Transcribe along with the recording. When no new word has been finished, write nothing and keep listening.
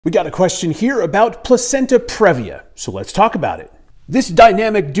We got a question here about placenta previa, so let's talk about it. This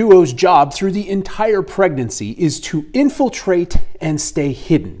dynamic duo's job through the entire pregnancy is to infiltrate and stay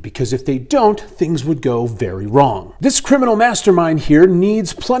hidden, because if they don't, things would go very wrong. This criminal mastermind here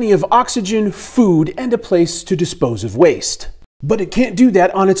needs plenty of oxygen, food, and a place to dispose of waste. But it can't do that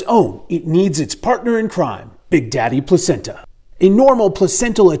on its own. It needs its partner in crime, Big Daddy Placenta. A normal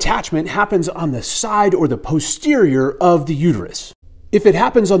placental attachment happens on the side or the posterior of the uterus. If it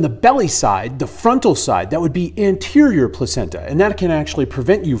happens on the belly side, the frontal side, that would be anterior placenta, and that can actually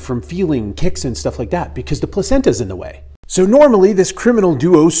prevent you from feeling kicks and stuff like that because the placenta's in the way. So normally this criminal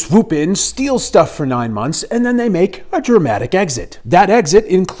duo swoop in, steal stuff for 9 months, and then they make a dramatic exit. That exit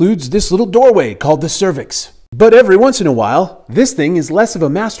includes this little doorway called the cervix. But every once in a while, this thing is less of a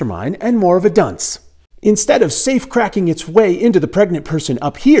mastermind and more of a dunce. Instead of safe cracking its way into the pregnant person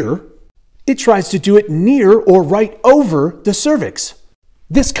up here, it tries to do it near or right over the cervix.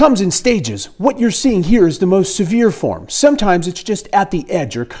 This comes in stages. What you're seeing here is the most severe form. Sometimes it's just at the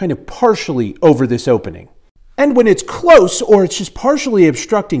edge or kind of partially over this opening. And when it's close or it's just partially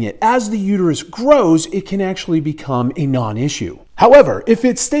obstructing it, as the uterus grows, it can actually become a non-issue. However, if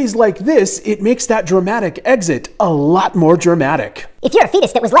it stays like this, it makes that dramatic exit a lot more dramatic. If you're a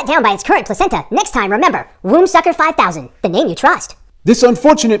fetus that was let down by its current placenta, next time remember, Womb Sucker 5000, the name you trust. This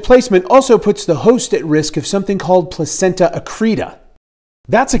unfortunate placement also puts the host at risk of something called placenta accreta.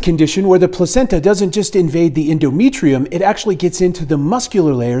 That's a condition where the placenta doesn't just invade the endometrium, it actually gets into the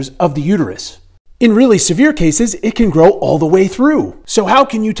muscular layers of the uterus. In really severe cases, it can grow all the way through. So how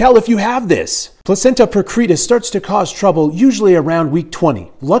can you tell if you have this? Placenta previa starts to cause trouble usually around week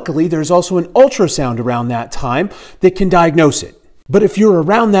 20. Luckily, there's also an ultrasound around that time that can diagnose it. But if you're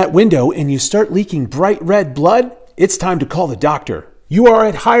around that window and you start leaking bright red blood, it's time to call the doctor. You are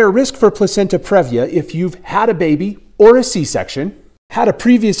at higher risk for placenta previa if you've had a baby or a C-section, had a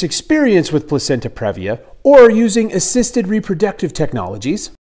previous experience with placenta previa, or are using assisted reproductive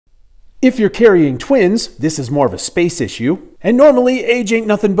technologies. If you're carrying twins, this is more of a space issue. And normally, age ain't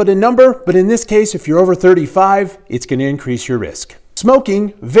nothing but a number, but in this case, if you're over 35, it's going to increase your risk.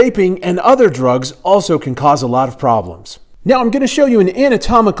 Smoking, vaping, and other drugs also can cause a lot of problems. Now I'm going to show you an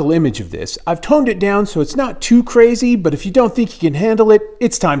anatomical image of this. I've toned it down so it's not too crazy, but if you don't think you can handle it,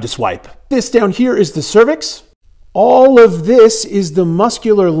 it's time to swipe. This down here is the cervix. All of this is the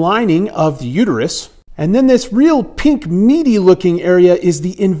muscular lining of the uterus. And then this real pink meaty looking area is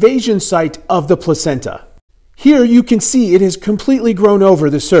the invasion site of the placenta. Here you can see it has completely grown over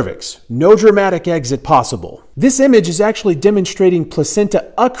the cervix. No dramatic exit possible. This image is actually demonstrating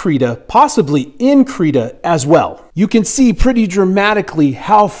placenta accreta, possibly increta as well. You can see pretty dramatically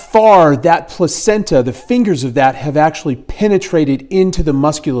how far that placenta, the fingers of that, have actually penetrated into the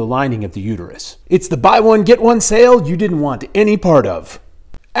muscular lining of the uterus. It's the buy one, get one sale you didn't want any part of.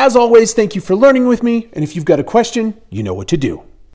 As always, thank you for learning with me, and if you've got a question, you know what to do.